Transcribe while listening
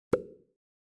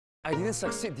I didn't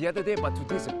succeed the other day, but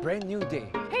today's a brand new day.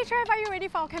 Hey Trev, are you ready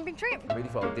for our camping trip? Ready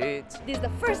for our date? This is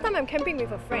the first time I'm camping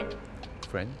with a friend.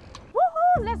 Friend?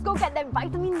 Woohoo! Let's go get that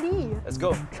vitamin D! Let's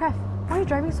go! Trev, why are you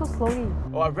driving so slowly?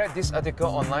 Oh, I read this article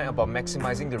online about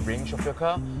maximizing the range of your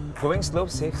car. Going slow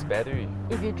saves battery.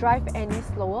 If you drive any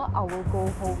slower, I will go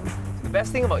home. The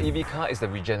best thing about EV car is the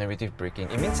regenerative braking.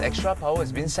 It means extra power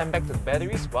is being sent back to the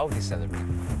batteries while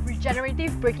decelerating.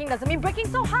 Regenerative braking doesn't mean braking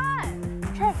so hard!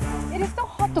 Trev, it is so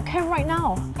hot to camp right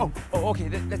now. Oh, okay,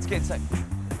 let's get inside.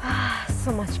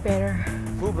 So much better.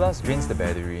 Full blast drains the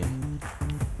battery.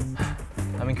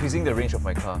 I'm increasing the range of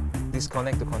my car.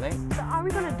 Disconnect to connect. So are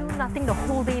we gonna do nothing the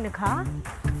whole day in the car?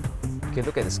 Okay,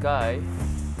 look at the sky.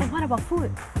 And what about food?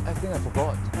 I think I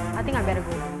forgot. I think I better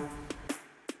go.